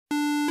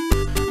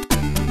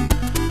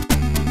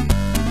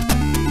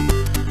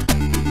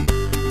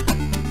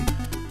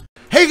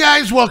Hey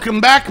guys,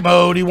 welcome back.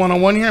 Modi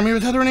 101 here. I'm here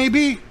with Heather and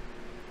AB.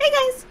 Hey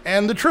guys.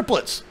 And the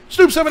triplets.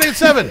 Snoop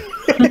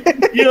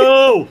 787.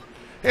 Yo.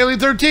 Haley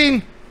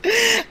 13.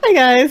 Hi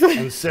guys.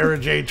 And Sarah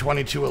J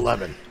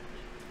 2211.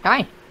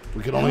 Hi.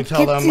 We can only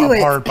tell them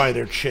apart by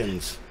their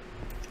chins.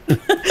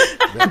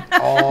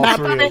 All Not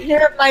three. by the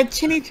hair of my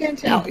chinny chin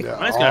chin.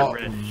 All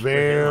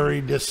very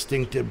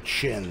distinctive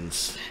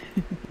chins.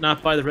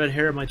 Not by the red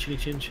hair of my chinny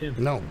chin chin.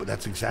 No, but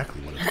that's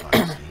exactly what it's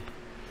by.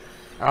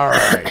 All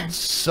right,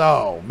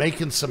 so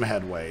making some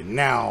headway.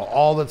 Now,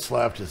 all that's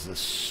left is this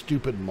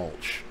stupid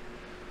mulch.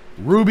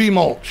 Ruby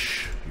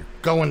mulch, you're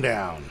going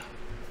down.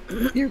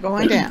 You're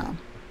going down.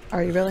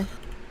 Are you really?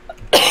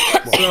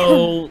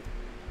 So,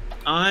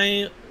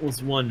 I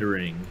was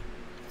wondering.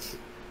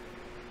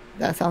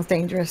 That sounds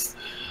dangerous.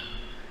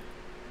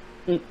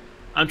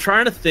 I'm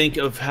trying to think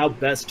of how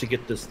best to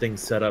get this thing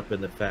set up in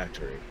the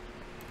factory.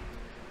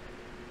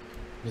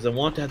 Because I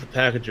want to have the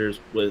packagers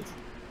with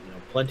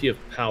plenty of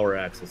power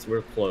access.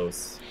 We're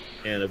close.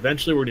 And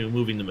eventually we're going to be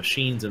moving the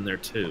machines in there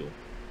too.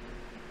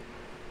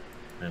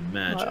 I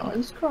imagine. Oh,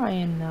 he's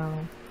crying now.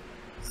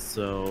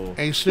 So...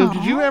 Hey, Snoop,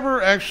 did you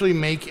ever actually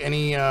make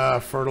any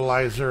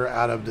fertilizer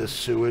out of this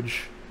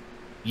sewage?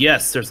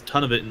 Yes, there's a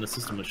ton of it in the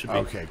system. It should be.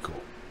 Okay, cool.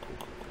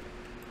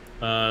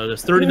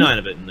 There's 39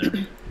 of it in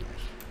there.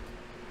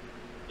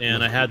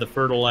 And I had the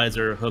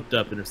fertilizer hooked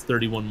up, and there's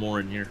 31 more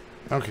in here.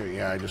 Okay,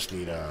 yeah, I just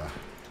need to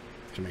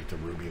make the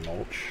ruby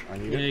mulch. I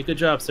need it. Good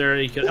job,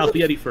 Sarah. You can help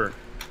the Eddie fur.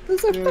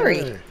 Those are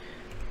three.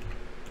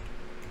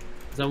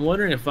 Because I'm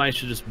wondering if I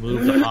should just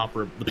move the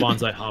hopper, the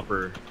bonsai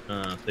hopper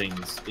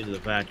things into the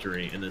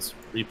factory and just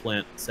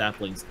replant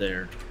saplings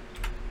there.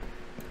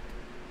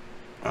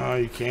 Oh,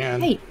 you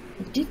can. Hey,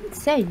 you didn't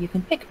say you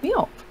can pick me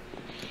up.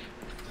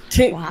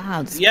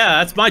 Wow. Yeah,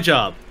 that's my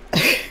job.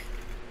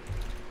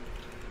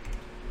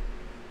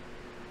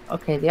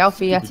 Okay, the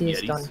Alpha Yeti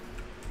is done.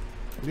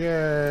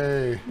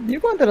 Yay. You're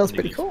going through those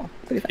pretty cool.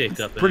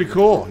 Pretty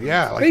cool,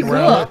 yeah. Like Pretty you're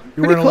wearing, cool.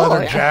 you're wearing a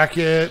leather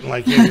jacket and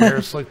like your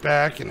hair slicked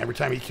back, and every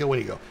time you kill one,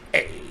 you go,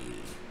 hey.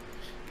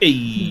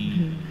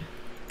 Hey.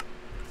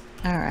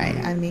 All right,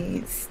 I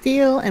need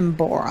steel and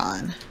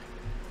boron.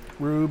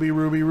 Ruby,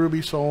 ruby,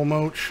 ruby, soul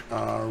mulch,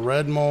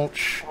 red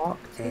mulch,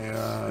 and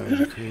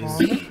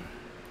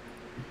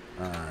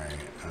alright.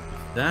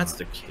 That's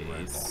the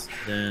case.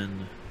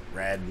 Then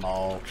red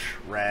mulch,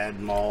 red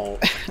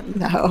mulch.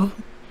 No.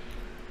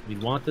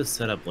 We'd want this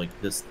set up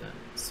like this then.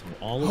 So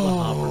all of the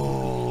hoppers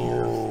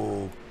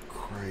Oh,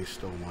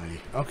 Christ almighty.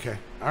 Okay,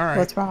 alright.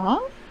 What's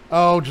wrong?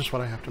 Oh, just what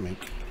I have to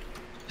make.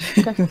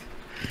 Okay.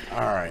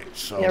 Alright,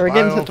 so yeah, we're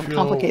getting to some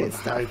complicated with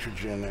stuff.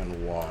 hydrogen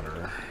and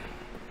water.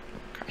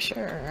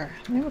 Crusher.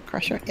 We have a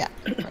crusher. Yeah.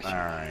 Crusher.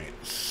 Alright,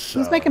 so...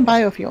 Who's making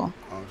biofuel?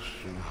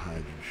 Oxygen,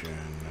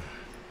 hydrogen...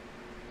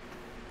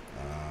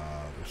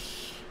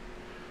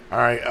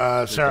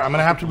 Alright, Sarah, I'm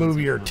going to have to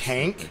move your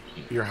tank,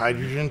 your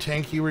hydrogen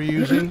tank you were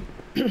using.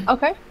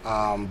 Okay.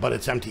 But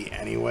it's empty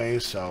anyway,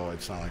 so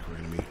it's not like we're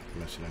going to be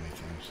missing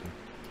anything. So.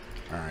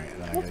 Alright,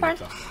 and then I got to get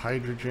the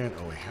hydrogen.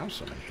 Oh, we have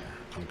some in here.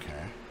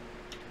 Okay.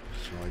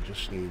 So I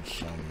just need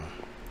some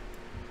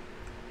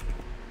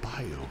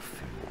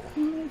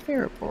biofuel.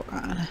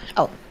 Ferroboron.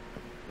 Oh.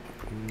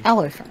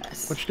 Alloy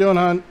furnace. What you doing,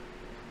 hon?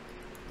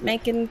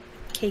 Making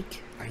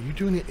cake. Are you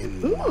doing it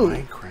in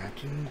my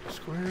crafting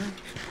square?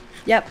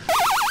 Yep.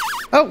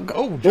 Oh,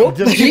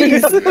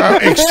 jeez.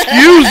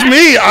 Excuse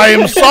me. I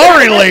am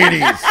sorry,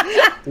 ladies.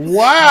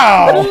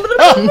 Wow.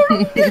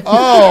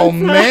 Oh,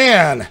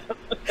 man.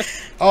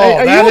 Oh,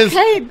 are that you is.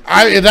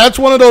 okay? That's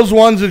one of those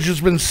ones that's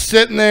just been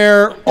sitting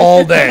there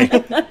all day,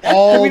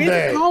 all we need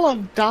day. to call a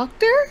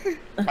doctor?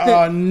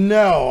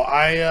 No,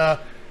 I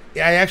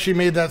actually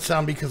made that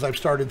sound because I've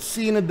started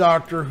seeing a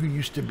doctor who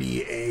used to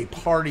be a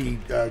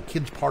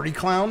kids party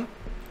clown.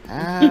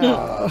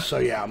 So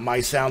yeah, my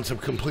sounds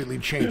have completely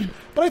changed.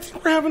 But I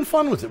think we're having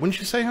fun with it. Wouldn't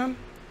you say, hon?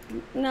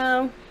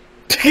 No.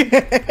 All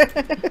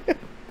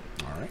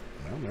right.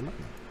 Well, never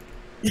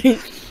mind.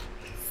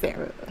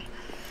 Sarah.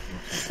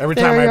 Every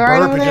time I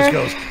burp, it just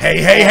goes, hey,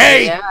 hey,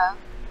 hey. Yeah.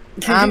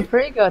 I'm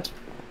pretty good.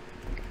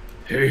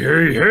 Hey,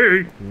 hey,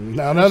 hey.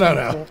 No, no, no,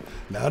 no.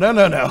 No, no,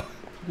 no, no.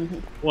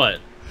 What?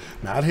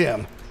 Not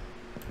him.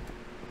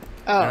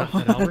 Oh.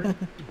 Albert?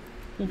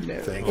 No.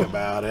 Think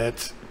about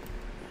it.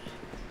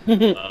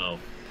 Oh.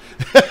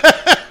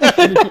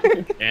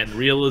 And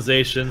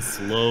realization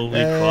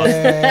slowly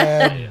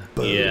crosses.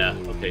 Yeah.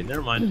 Okay.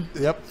 Never mind.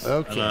 Yep.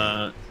 Okay.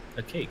 A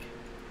cake.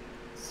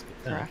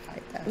 Where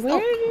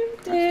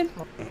did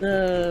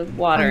the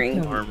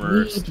watering?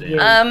 Armor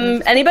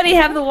stand. Anybody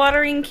have the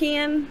watering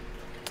can?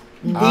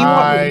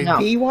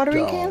 The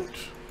watering can?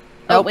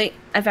 Oh wait,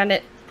 I found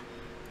it.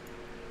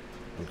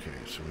 Okay,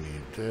 so we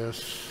need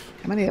this.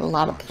 I'm gonna need a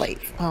lot of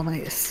plates. Oh, I'm gonna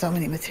need so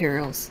many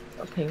materials.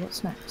 Okay,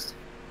 what's next?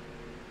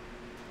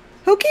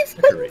 Who keeps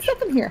putting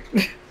stuff in here?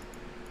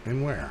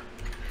 And where?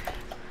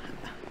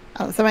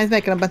 Oh, somebody's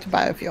making a bunch of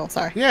biofuel.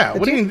 Sorry. Yeah.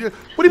 What do you mean?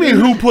 What do you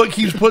mean? Who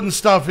keeps putting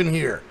stuff in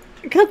here?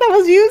 Because I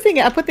was using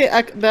it. I put the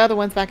other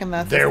ones back in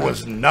the There system.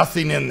 was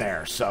nothing in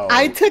there, so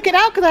I took it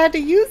out because I had to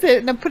use it,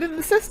 and I put it in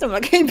the system. I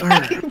came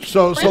back.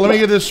 so let me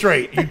get this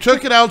straight. You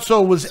took it out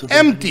so it was So they're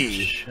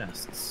empty.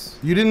 chests.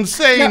 You didn't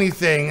say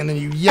anything, and then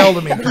you yelled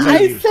at me because I I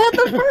used said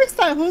the first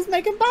time, who's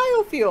making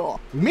biofuel?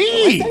 I didn't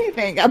say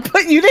me.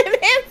 anything. You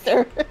didn't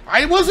answer.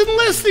 I wasn't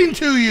listening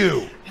to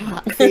you.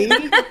 See?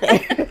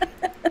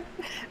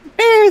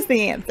 There's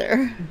the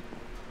answer.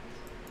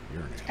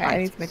 You're an All right, I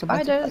need to make a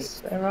bunch of Spiders,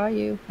 plates. where are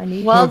you? I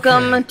need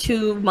Welcome Okay.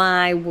 to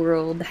my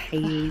world,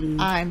 Haley.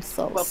 I'm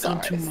so Welcome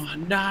sorry. to my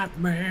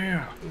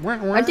nightmare.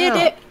 I did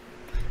it.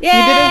 Yay!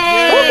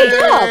 Oh, good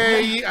job.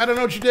 Yay! I don't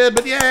know what you did,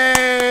 but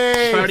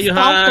yay! Proud of you, Stomp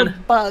hon. the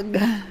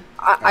bug.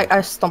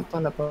 I stomped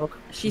on the bug.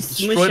 She's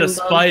Destroyed a smushing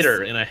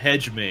spider in a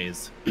hedge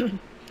maze.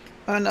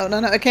 Oh no,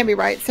 it can't be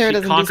right. Sarah She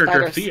doesn't do conquered her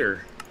spiders.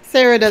 fear.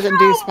 Sarah doesn't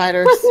do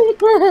spiders.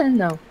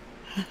 No.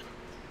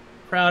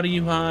 Proud of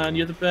you, hon.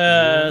 You're the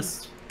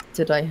best.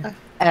 Did I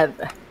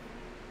ever?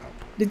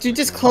 Did you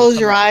just close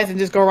your eyes and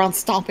just go around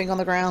stomping on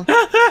the ground?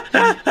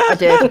 I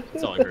did.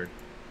 That's all I heard.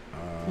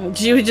 bugs.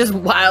 She was just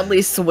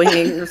wildly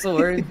swinging her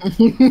sword.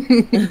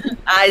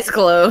 Eyes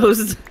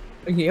closed.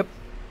 Yep.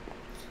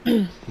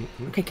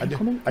 Okay,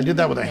 I did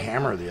that with a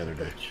hammer the other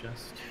day.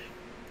 Chest.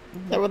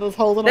 There were those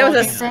holes in There all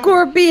was a the ground?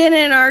 scorpion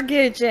in our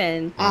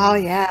kitchen. Oh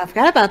yeah, I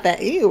forgot about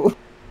that. Ew.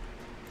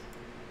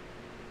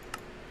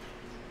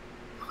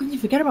 When you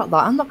forget about that,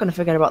 I'm not going to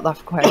forget about that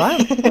for quite a while.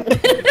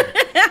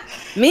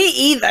 Me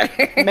either.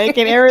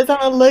 Making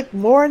Arizona look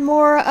more and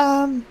more.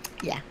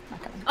 Yeah.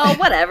 Not gonna. Oh,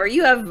 whatever.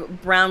 You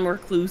have brown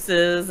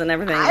recluses and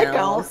everything I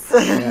else.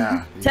 don't.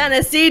 Yeah.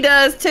 Tennessee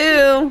does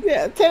too.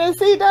 Yeah,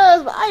 Tennessee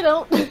does, but I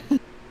don't.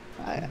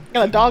 I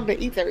got a dog that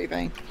eats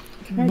everything.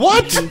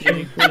 What?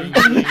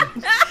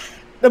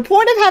 The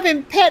point of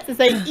having pets is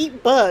they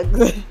eat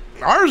bugs.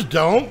 Ours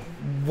don't.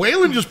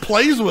 Waylon just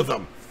plays with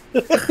them.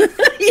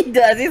 He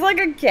does. He's like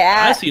a I've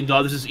cat. seen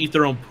dogs just eat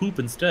their own poop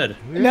instead.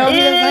 No, he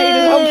doesn't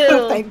eat his own Ew.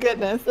 poop, thank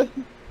goodness.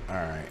 All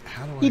right.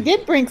 How do I? He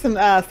did bring some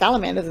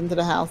salamanders into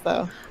the house,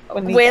 though.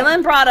 when we-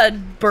 Waylon brought a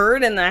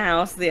bird in the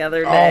house the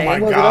other Oh day. my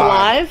Was it God.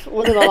 alive?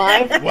 Was it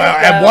alive? Well,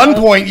 at one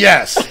point,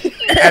 yes.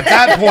 At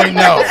that point,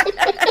 no.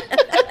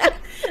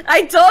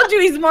 I told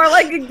you he's more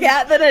like a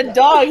cat than a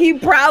dog. He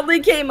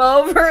proudly came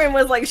over and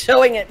was like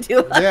showing it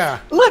to us. Yeah.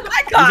 Look,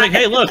 I He's got like,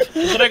 hey, look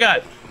what I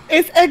got.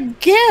 it's a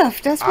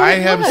gift. That's what I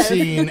it have was.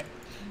 seen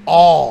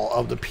all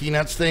of the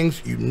Peanuts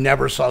things. You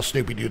never saw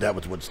Snoopy do that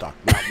with Woodstock.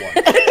 Not one.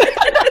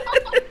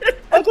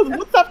 Because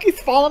Woodstock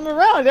keeps falling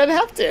around. He doesn't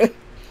have to.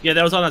 Yeah,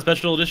 that was on a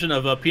special edition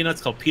of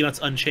Peanuts called Peanuts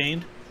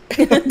Unchained.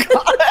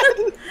 God.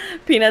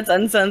 Peanuts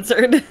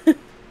uncensored.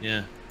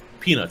 Yeah.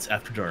 Peanuts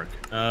After Dark.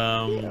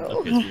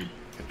 Okay, sweet.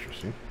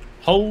 Interesting.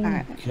 Oh,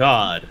 Alright.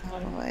 God.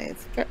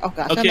 Anyways, oh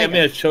gosh. Okay, I may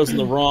have chosen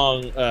the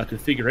wrong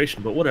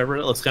configuration, but whatever.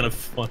 That looks kind of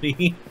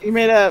funny. You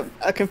made a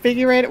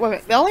configurator. Wait,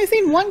 wait, I only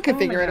seen one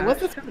configurator. What's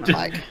this gosh, one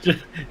like?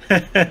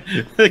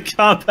 The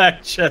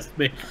compact chest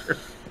maker.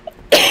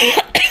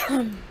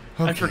 I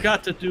Okay.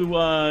 forgot to do.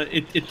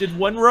 It did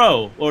one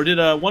row, or did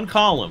one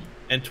column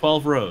and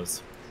 12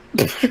 rows.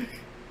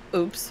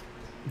 Oops.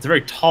 It's a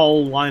very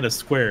tall line of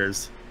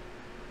squares.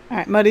 All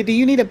right, Muddy. Do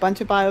you need a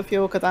bunch of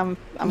biofuel? Because I'm.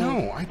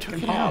 No, I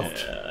took it out.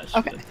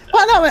 Okay.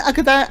 Well, no,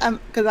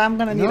 because I'm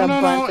gonna need No, a no,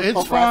 bunch. no, of it's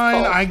pulverized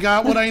fine. coal. I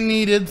got what I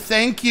needed.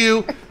 Thank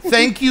you.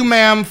 Thank you,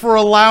 ma'am, for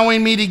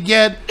allowing me to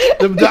get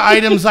the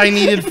items I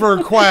needed for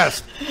a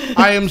quest.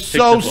 I am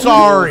so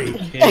sorry.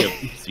 Okay,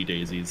 oopsie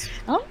daisies.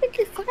 I don't think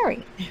you're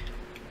sorry.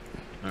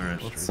 All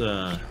right, let's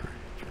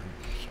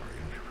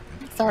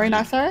Sorry,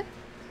 not sorry.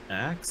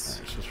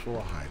 axe. This is full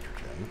of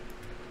hydrogen.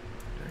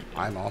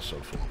 I'm also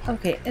full of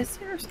hydrogen. Okay, is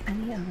there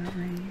any other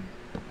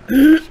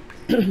way?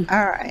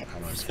 All right. How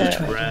about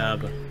So,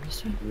 Grab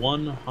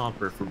one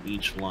hopper from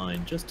each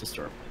line just to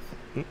start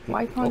with.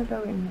 Why can't I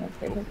go in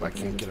there? Oh, I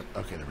can't get it.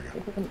 Okay, there we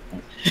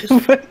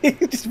go.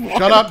 just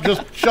Shut up.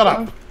 Just shut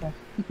up.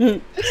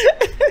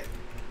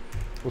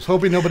 Was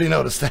hoping nobody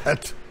noticed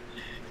that.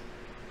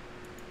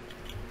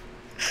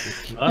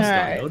 Must All I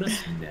right.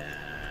 notice? Nah.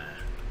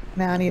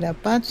 Now I need a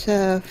bunch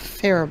of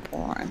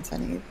Ferroborns. I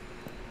need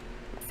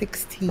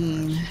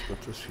 16.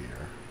 Put this here.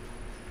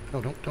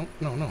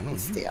 No, no. You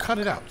Steel. cut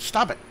it out.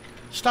 Stop it.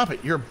 Stop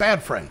it. You're a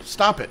bad friend.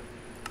 Stop it.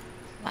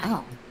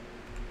 Wow.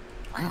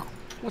 Wow.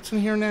 What's in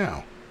here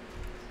now?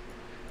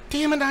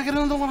 Damn it, I got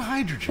another one of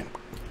hydrogen.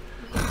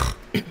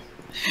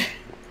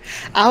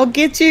 I'll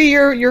get you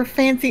your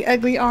fancy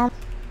ugly arm.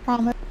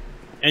 Promise.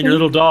 And your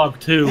little dog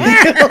too.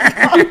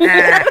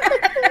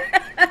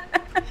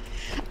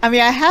 I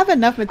mean, I have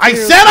enough I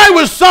material. said I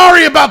was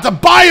sorry about the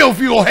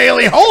biofuel,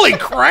 Haley. Holy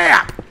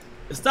crap.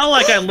 It's not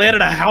like I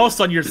landed a house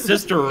on your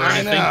sister or I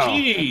anything. know.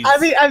 Jeez. I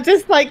mean, I'm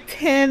just like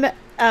 10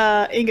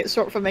 ingots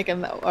short from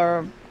making,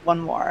 or one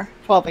more,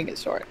 12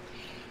 ingots short.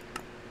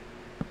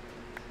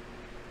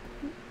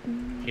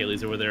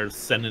 Haley's over there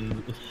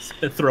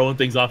throwing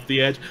things off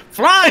the edge.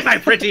 Fly, my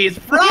pretties,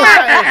 fly!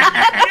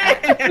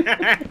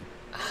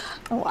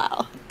 Oh,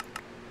 wow.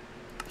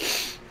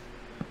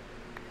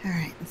 All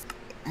right.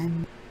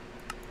 And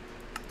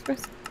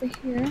first over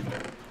here.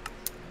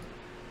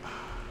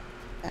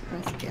 That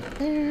recipe up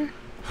there.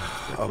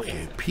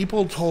 Okay,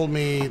 people told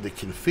me the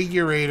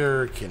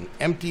configurator can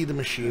empty the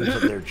machines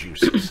of their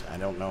juices. I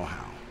don't know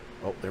how.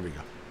 Oh, there we go.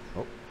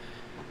 Oh.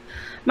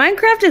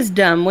 Minecraft is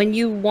dumb. When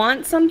you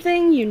want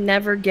something, you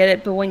never get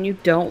it, but when you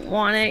don't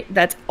want it,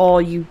 that's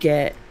all you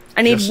get.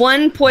 I need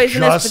one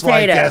poisonous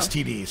potato. Just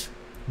like STDs.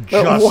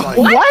 Just like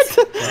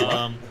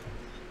What?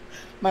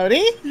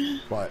 Modi?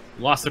 What?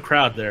 Lost the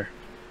crowd there.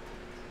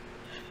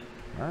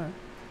 All right.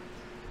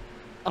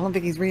 I don't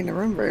think he's reading the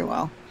room very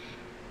well.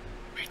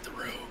 Read the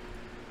room.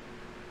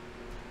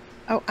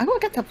 Oh, I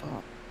got the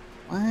phone.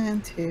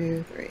 1,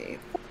 2, 3,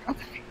 4.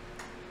 Okay.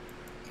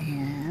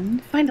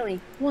 And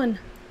Finally, one.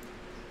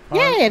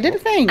 yay, I did a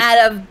thing.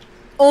 Out of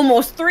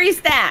almost 3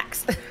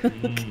 stacks.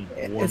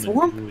 It's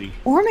Warm and gooey.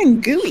 warm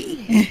and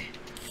gooey.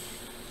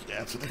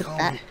 That's what they Put call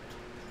that. me.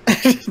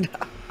 No.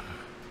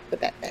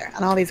 Put that there.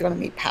 And all these are going to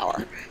need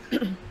power. All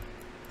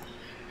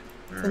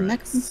The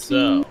next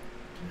so we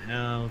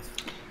have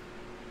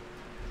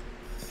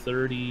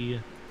 30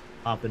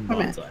 hopping Wait a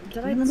minute. bonsai.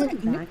 Did I put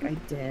it back? I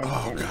did.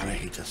 Oh, didn't God, I I?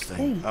 hate this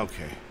thing. Hey.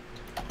 Okay.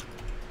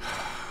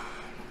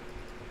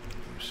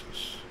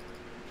 Useless.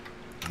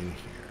 In here.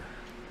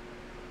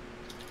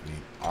 Need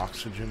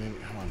oxygen in.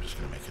 Oh, I'm just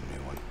going to make a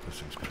new one. This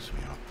thing's pissing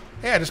me off.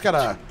 Hey, I just got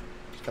a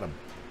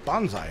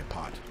bonsai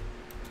pot.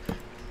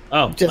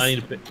 Oh, Just- I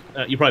need to pick.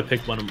 You probably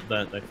picked one of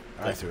that.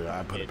 I threw it.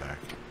 I put it back.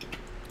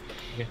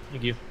 Okay,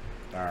 thank you.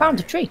 All Found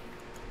a right. tree.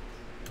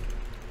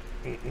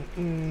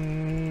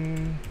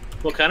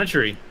 What kind of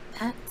tree?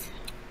 That.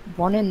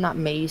 One in that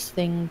maze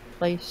thing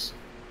place.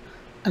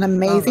 An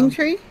amazing Oh, no.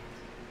 tree?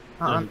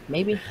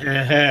 Maybe.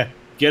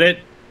 Get it?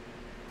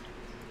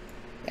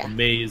 Yeah.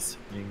 Amazing.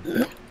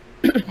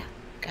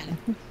 Got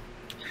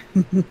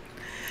it.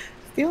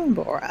 Steel and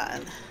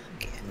boron.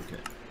 Okay.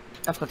 Okay.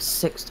 I've got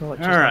 6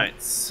 torches. All right,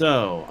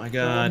 so I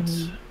got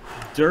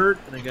dirt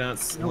and I got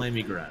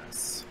slimy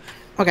grass.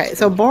 Okay,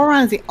 so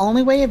boron is the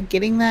only way of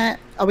getting that.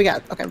 Oh, we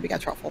got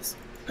truffles.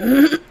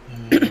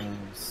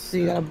 So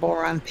you got a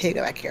boron pig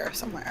back here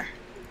somewhere.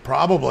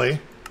 Probably.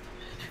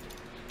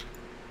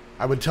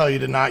 I would tell you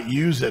to not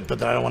use it, but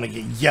then I don't want to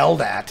get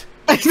yelled at.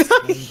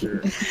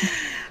 Dirt.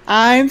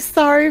 I'm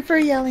sorry for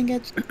yelling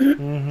at you.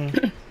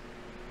 Mm-hmm.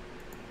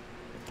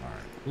 All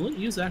right. Will it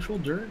use actual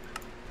dirt?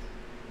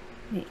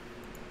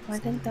 Why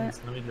didn't that?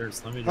 Slimy dirt,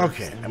 slimy dirt.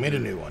 Okay, slimy I made a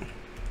dirt. new one.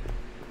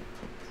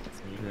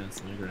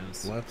 Slimy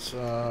grass. Let's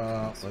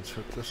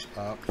hook this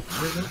up.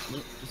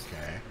 Nope, just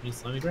Okay. use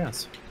slimy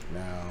grass.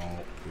 Now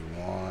we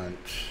want.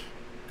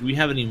 Do we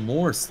have any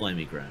more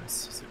slimy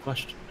grass? Is the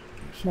question.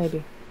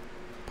 Maybe.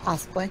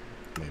 Possibly.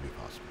 Maybe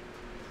possible.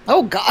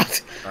 Oh, God.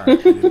 All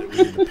right. We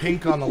need the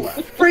pink on the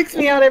left. Freaks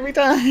me out every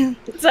time.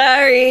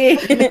 Sorry.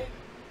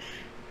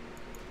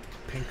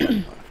 Pink on the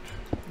left.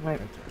 Right. Right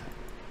there.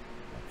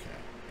 Okay.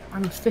 and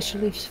I'm then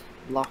officially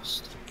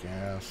lost.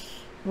 Gas.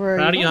 Where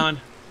Proud are of you you, going?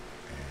 hon.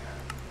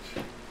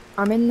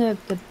 I'm in the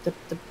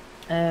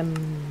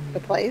The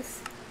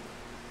place?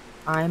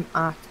 I'm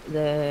at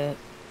the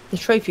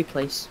trophy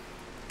place.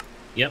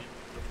 Yep.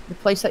 The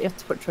place that you have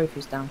to put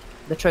trophies down.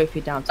 The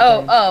trophy down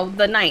to Oh,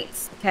 the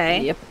knights.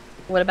 Okay. Yep.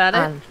 What about it?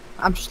 And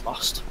I'm just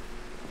lost.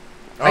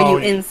 Are you Oh,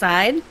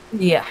 inside?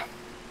 Yeah.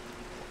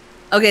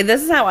 Okay,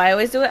 this is how I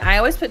always do it. I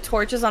always put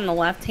torches on the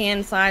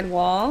left-hand side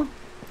wall,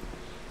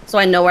 so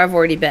I know where I've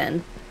already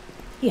been.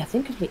 Yeah, I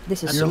think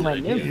this is That's somewhere a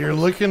good new. idea. You're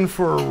looking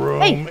for a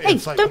room. Hey,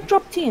 it's like, don't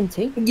drop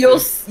TNT. You'll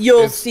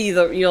It's- see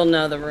you'll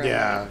know the room.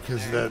 yeah,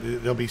 because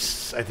there'll be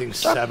I think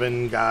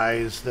 7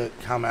 guys that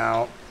come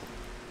out.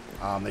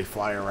 They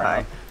fly around.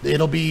 Right.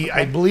 It'll be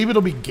I believe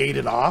it'll be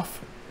gated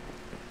off.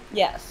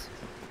 Yes.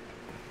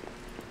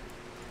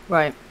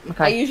 Right. I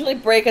Okay. usually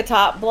break a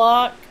top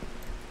block,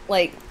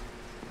 like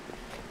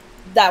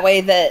that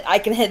way that I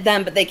can hit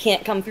them, but they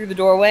can't come through the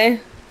doorway.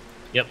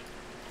 Yep.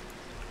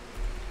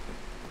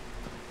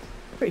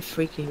 Pretty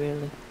freaky,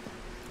 really.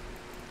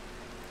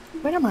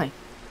 Where am I?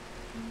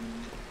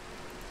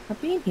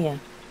 I've been here.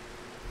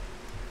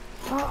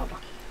 Oh.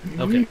 Okay.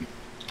 All right,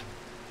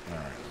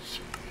 let's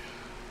see.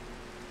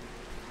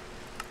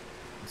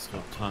 Let's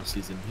go toss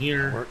these in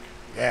here. Work.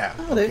 Yeah.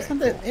 Oh, there's okay,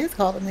 something. cool. It's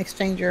called an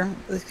exchanger.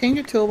 The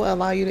exchanger tool will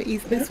allow you to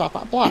easily swap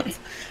out blocks.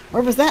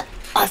 Where was that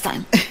last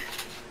time?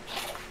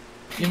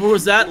 Yeah, where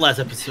was that last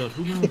episode?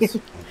 Who knows?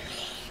 So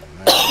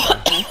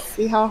now, Let's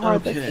see how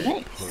hard Okay. this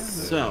makes. put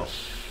So,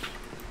 this-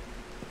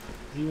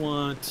 we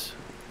want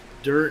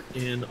dirt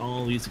in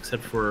all these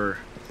except for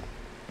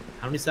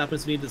how many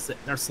saplings we need in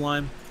our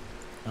slime?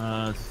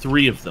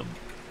 3 of them.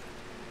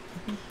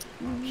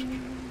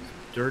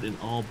 Dirt in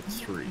all but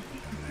 3. in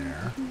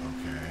there.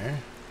 Okay.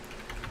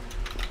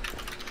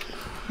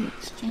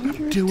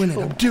 Exchanger Doing it.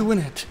 tool. I'm doing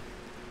it.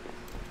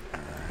 All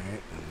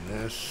right.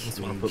 And this Just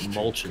want to needs put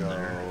mulch in go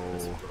there. I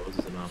suppose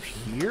is an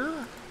option. Here,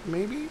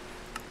 maybe.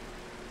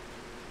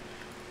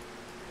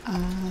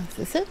 Is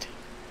this it?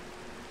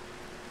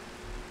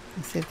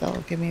 Let's see if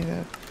they'll give me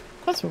the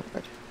quest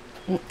reward.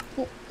 Okay.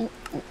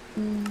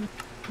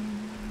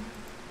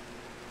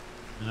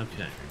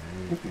 And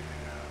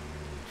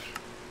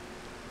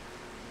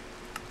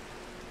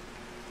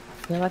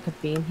I feel like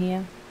I've been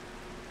here.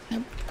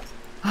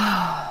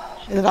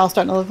 Is it all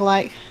starting to look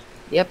alike?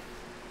 Yep.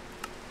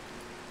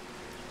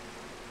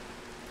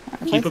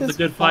 Right, Keep up the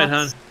good fight,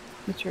 hon.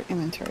 With your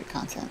inventory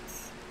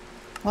contents.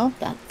 Well,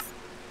 that's.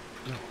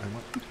 No, I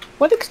want...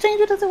 What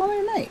exchanger does it want me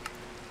to make?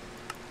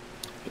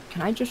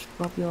 Can I just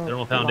rub your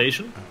Thermal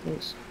foundation?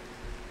 Please.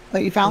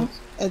 What you found?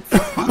 It's.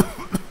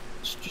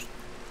 It's just...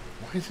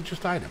 Why is it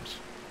just items?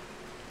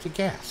 It's a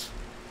gas.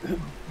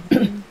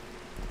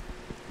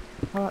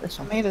 How about this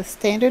I one? made a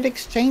standard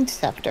exchange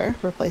scepter.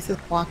 Replaces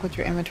block with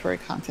your inventory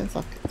contents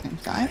off the same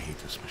I side. hate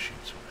this machine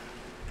so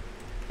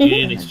bad. You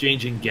need an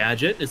exchanging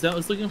gadget? Is that what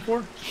it's looking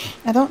for?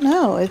 I don't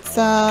know. It's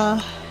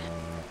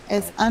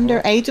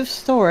under Age of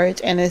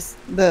Storage, and it's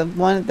the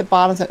one at the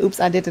bottom. So, oops,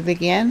 I did it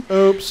again.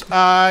 Oops,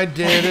 I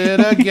did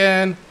it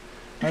again.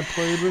 I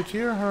played with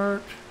your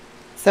heart.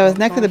 So it's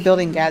next to the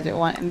building gadget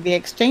one, and the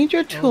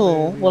exchanger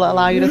tool will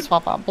allow you to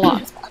swap out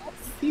blocks. I don't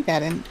see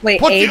that in. Wait,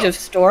 Put Age the- of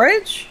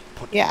Storage?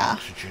 Put Yeah.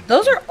 oxygen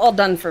Those in. are all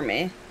done for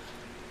me.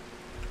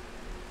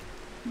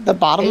 The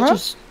bottom row.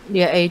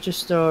 Yeah, Age of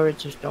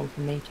Storage is done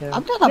for me too.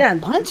 I've got a Yeah.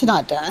 bunch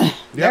not done. Yep,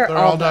 they're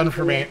all done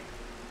for me.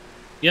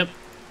 Yep,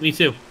 me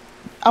too.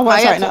 Oh,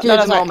 I sorry, have to no, do no, them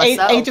all sorry.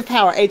 myself. Age of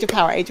Power, Age of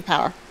Power, Age of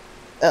Power.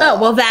 Oh,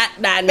 well,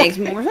 that makes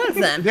more sense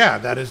then. Yeah,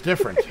 that is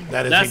different.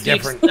 That is That's a the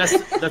different.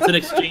 that's an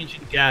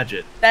exchanging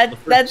gadget.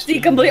 That's the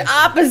complete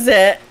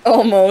opposite,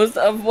 almost,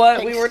 of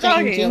what we were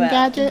talking Exchanging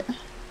about. gadget.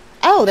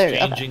 Oh, there you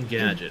go. Exchanging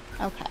gadget.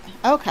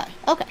 Okay.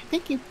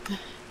 Thank you.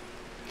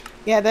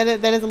 Yeah, that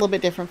is a little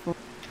bit different from.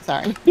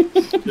 Sorry.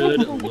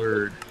 Good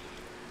word.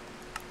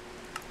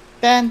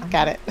 Ben,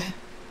 got it.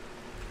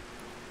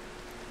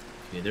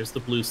 Okay, there's the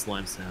blue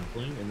slime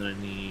sapling, and then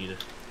I need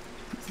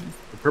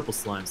the purple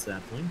slime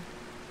sapling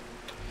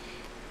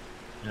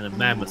and a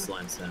magma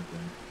slime sapling.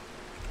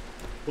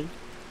 Boink.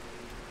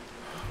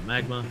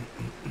 Magma.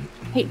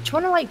 Hey, do you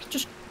want to like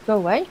just go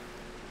away?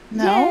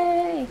 No.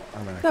 Yay.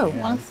 I mean, I Go.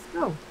 can't.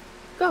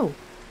 Go.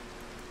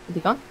 Is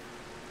he gone?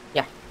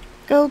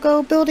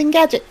 Go, building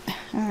gadget.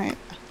 All right.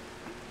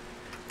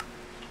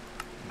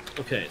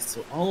 Okay,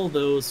 so all of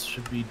those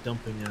should be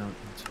dumping out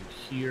into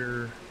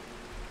here.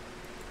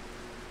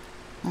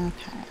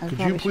 Okay. I Could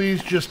probably you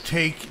please just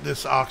take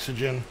this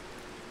oxygen?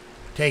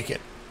 Take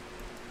it.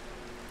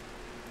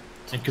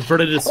 And convert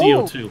it to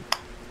CO2.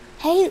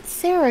 Hey,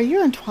 Sarah,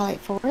 you're in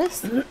Twilight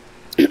Forest.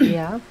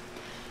 Yeah.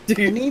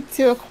 You need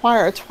to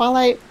acquire a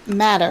Twilight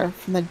matter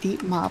from the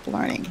deep mob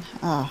learning.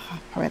 Oh, I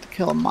probably have to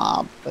kill a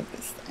mob with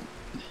this thing.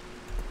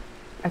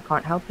 I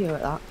can't help you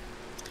with that.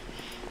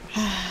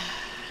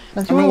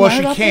 Don't I you mean, wanna well, learn she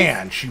about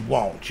can. She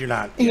won't. You're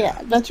not. this? Yeah.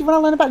 Don't you want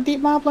to learn about deep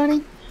mob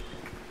learning?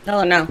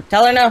 Tell her no.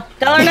 Tell her no.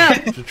 Tell her no.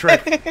 It's a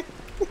trick.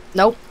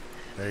 Nope.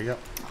 There you go.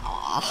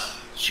 Aw,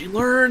 She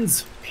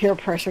learns. peer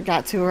pressure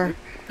got to her.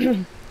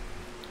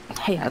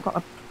 Hey, I got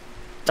a...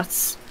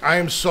 That's... I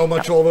am so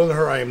much older than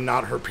her. I am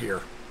not her peer.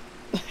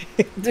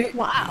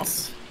 Wow.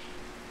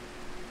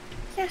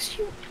 Yes,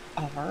 you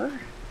are.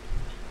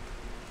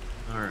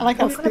 All I right. like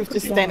how Scoop's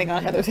just standing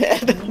on Heather's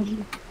head.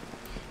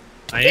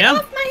 I am?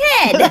 Off my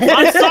head.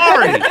 I'm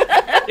sorry.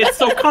 It's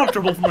so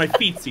comfortable for my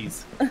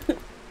feetsies. Alright,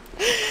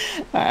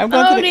 I'm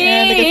going to the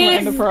end to get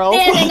some ender pearls.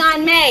 Standing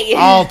on me.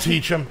 I'll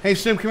teach him. Hey,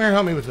 Sim, come here.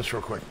 Help me with this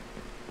real quick.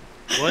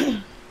 What?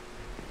 Need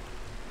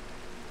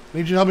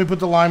you to help me put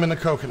the lime in the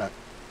coconut.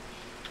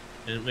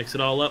 And mix it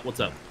all up. What's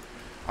up?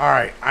 All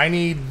right. I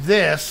need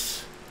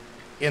this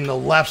in the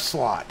left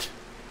slot.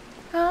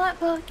 Hot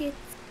pockets.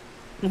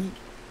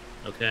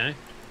 Okay.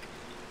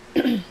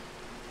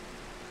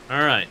 All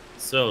right.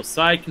 So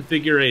side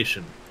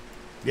configuration.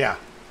 Yeah.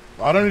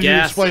 Well, I don't need you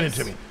to explain it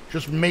Gases. to me.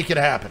 Just make it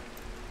happen.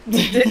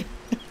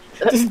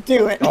 Just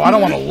do it. Oh, I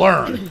don't want to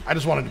learn. I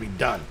just want it to be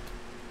done.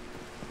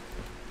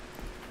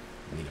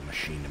 I need a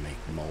machine to make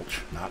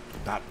mulch. Not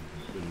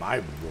in my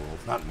world.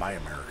 Not in my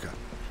America.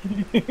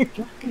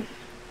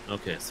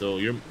 Okay. So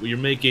you're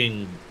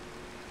making.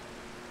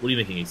 What are you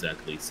making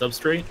exactly?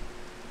 Substrate.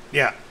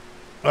 Yeah.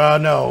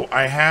 No,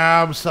 I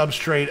have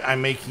substrate.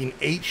 I'm making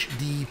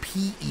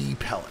HDPE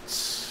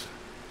pellets.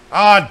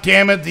 Ah,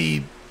 damn it.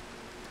 The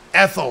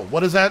ethyl.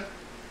 What is that?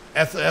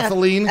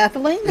 Ethylene?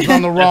 Ethylene? It's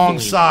on the wrong Ethylene.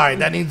 side.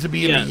 That needs to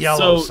be in the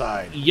yellow so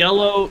side.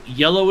 Yellow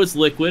is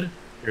liquid.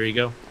 There you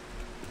go.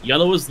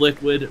 Yellow is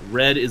liquid.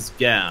 Red is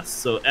gas.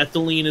 So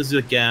ethylene is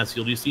a gas.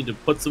 You'll just need to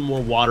put some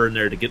more water in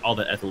there to get all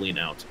the ethylene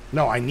out.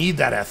 No, I need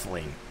that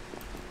ethylene.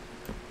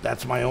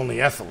 That's my only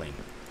ethylene.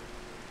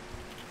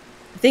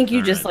 I think you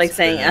All just right, like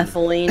saying then.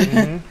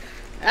 ethylene.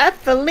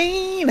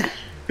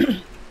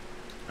 Ethylene!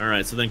 All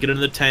right. So then get it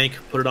in the tank.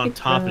 Put it on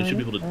top, and you should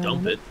be able to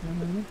dump it.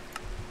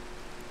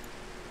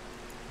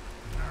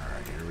 All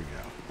right, here we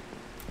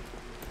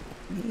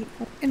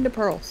go. Ender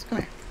pearls. Come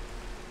here.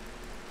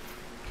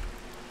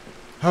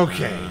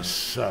 Okay,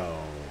 so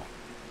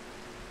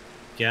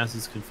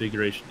Gases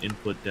configuration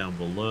input down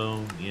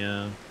below.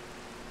 Yeah.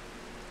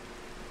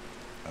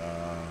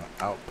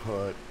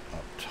 output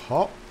up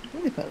top. I'm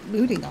going to put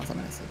looting on some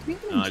of this.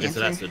 I guess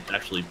it has to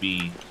actually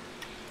be.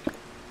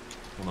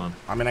 Hold on.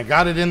 I mean, I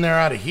got it in there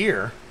out of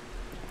here.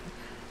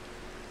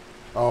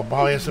 Oh,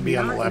 probably has to be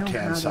on the Not know how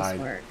left-hand this side.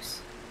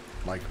 works.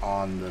 Like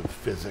on the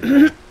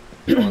physical,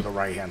 or the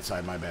right-hand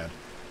side, my bad.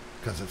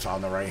 Because it's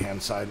on the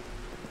right-hand side.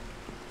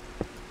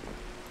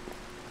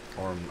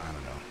 Or, I don't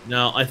know.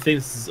 No, I think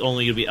this is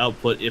only going to be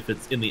output if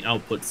it's in the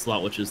output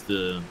slot, which is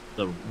the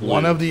blue.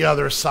 One of the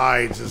other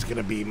sides is going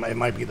to be, it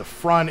might be the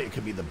front, it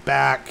could be the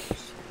back.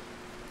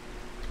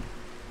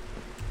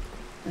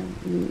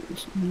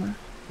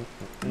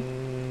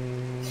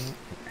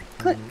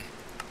 Click.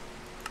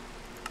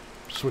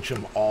 Switch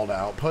them all to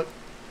output.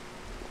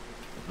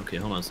 Okay,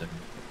 hold on a second.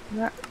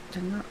 That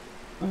did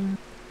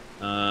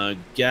not.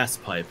 Gas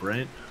pipe,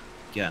 right?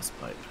 Gas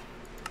pipe.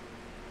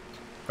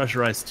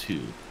 Pressurized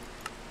tube.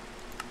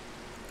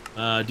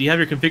 Do you have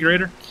your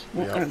configurator?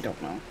 Yep. I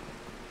don't know.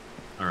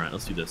 Alright,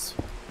 let's do this.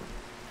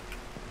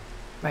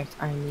 Right,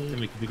 I need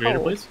Send me configurator,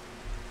 coal. please.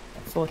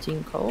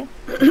 14 coal.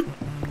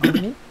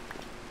 Okay.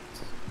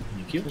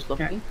 Thank you. Just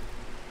looking.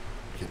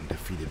 Getting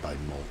defeated by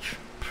mulch.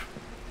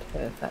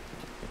 Perfect.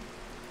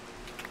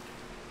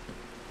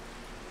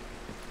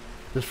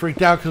 Just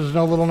freaked out because there's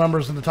no little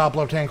numbers in the top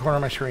left-hand corner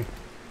of my screen.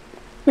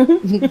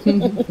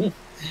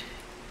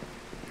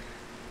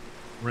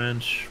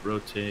 Wrench,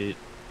 rotate,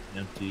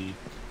 empty,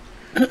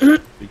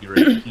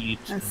 configurate heat,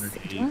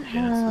 energy,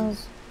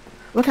 gases.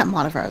 Look at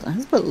modifiers. I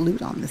just put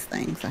loot on this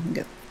thing so I can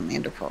get some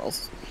ender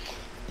pearls.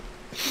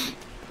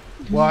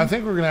 Well, I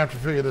think we're going to have to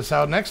figure this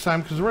out next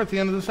time because we're at the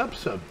end of this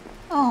episode.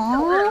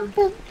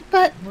 Aww,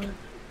 but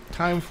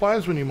Time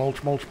flies when you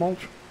mulch.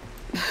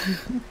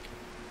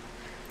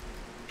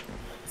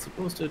 It's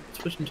supposed to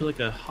switch into like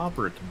a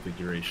hopper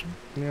configuration.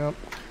 Yep.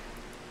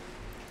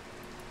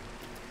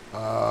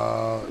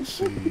 Let's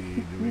see.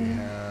 Do we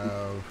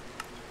have...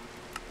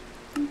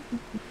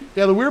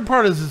 Yeah, the weird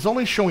part is it's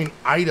only showing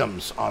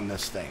items on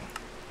this thing.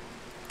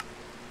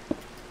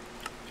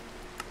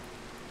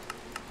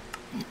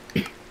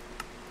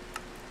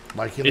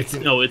 Like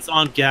it's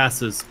on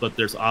gases, but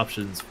there's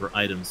options for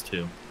items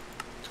too.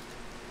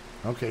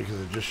 Okay,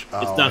 because it just...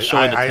 It's not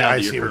showing the tab I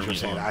that see you're what you're currently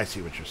saying. on. I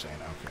see what you're saying.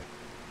 Okay.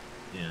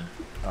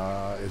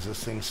 Yeah. Is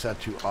this thing set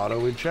to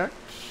auto eject?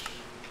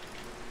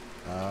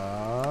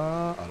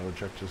 Auto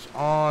eject is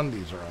on.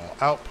 These are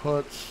all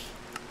outputs.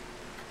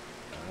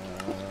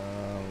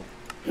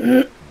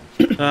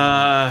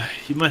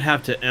 You might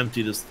have to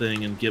empty this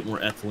thing and get more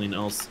ethylene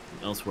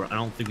elsewhere. I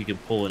don't think you can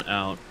pull it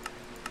out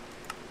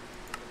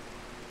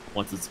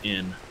once it's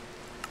in.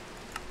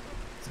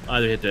 So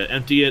either you have to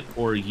empty it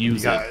or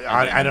use it.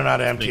 I don't know how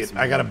to empty it.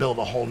 I got to build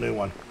a whole new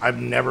one. I've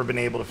never been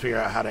able to figure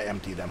out how to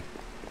empty them.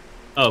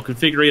 Oh,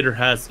 configurator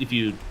has if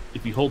you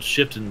hold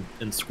shift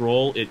and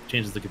scroll, it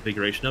changes the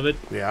configuration of it.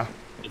 Yeah.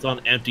 It's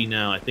on empty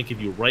now. I think if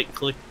you right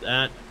click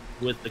that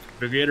with the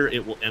configurator,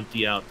 it will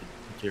empty out the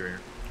interior.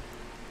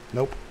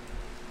 Nope.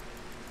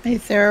 hey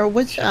Sarah,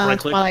 which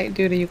Right-click? Twilight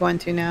dude are you going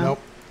to now? Nope.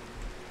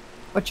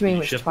 What do you mean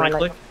with Shift right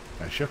Twilight? click?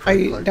 I shift Are right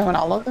you click. doing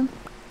all of them?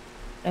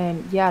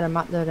 Yeah, I'm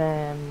at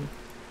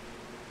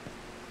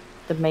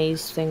the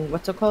maze thing.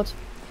 What's it called?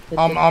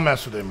 I'll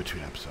mess with it in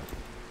between episodes.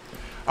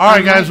 All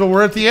right, guys. Well,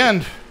 we're at the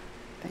end.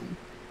 Thing.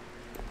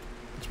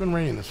 It's been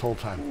raining this whole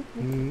time.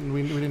 We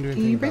didn't do anything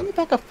Can you about bring me it.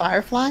 back a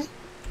firefly?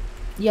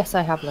 Yes,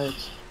 I have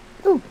loads.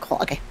 Ooh, cool.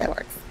 Okay, that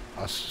works.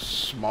 A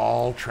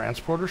small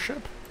transporter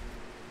ship?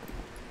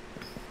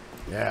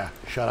 Yeah.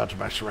 Shout out to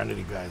my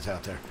Serenity guys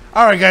out there.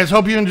 All right, guys.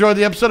 Hope you enjoyed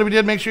the episode. If you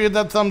did, make sure you hit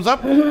that thumbs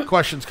up.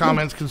 Questions,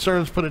 comments,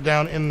 concerns, put it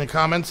down in the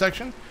comment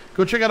section.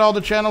 Go check out all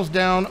the channels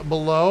down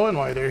below. And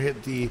while you're there,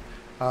 hit the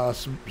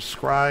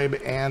subscribe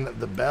and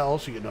the bell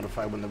so you get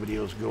notified when the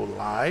videos go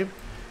live.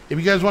 If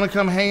you guys want to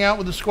come hang out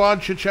with the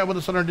squad, chit chat with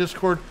us on our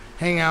Discord,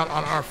 hang out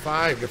on our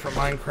 5 different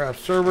Minecraft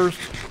servers,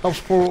 help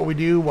support what we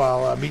do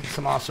while meeting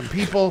some awesome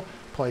people,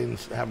 playing,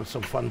 having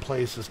some fun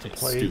places to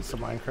play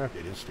some Minecraft.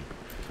 It is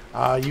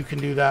stupid. You can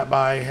do that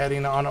by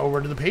heading on over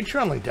to the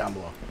Patreon link down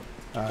below.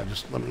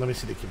 Just let me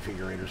see the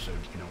configurator so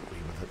you don't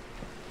leave with it.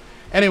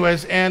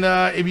 Anyways, and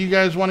if you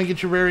guys want to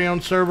get your very own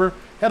server,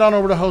 head on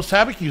over to Host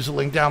Havoc. Use the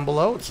link down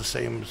below. It's the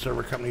same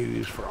server company we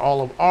use for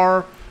all of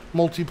our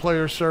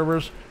multiplayer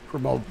servers for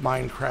both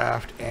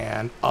Minecraft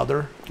and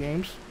other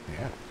games.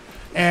 Yeah.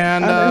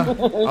 And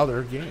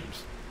other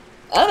games.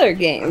 Other I'm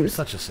games.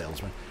 such a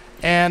salesman.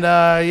 And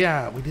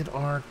yeah, we did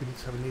Ark, we did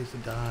 7 Days to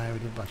Die, we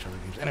did a bunch of other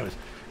games. Anyways,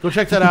 go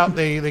check that out.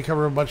 They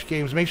cover a bunch of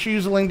games. Make sure you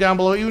use the link down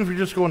below, even if you're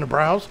just going to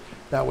browse.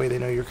 That way they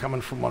know you're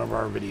coming from one of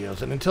our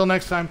videos. And until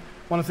next time,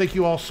 I want to thank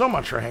you all so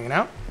much for hanging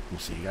out. We'll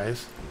see you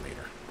guys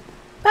later.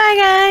 Bye,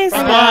 guys.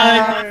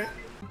 Bye.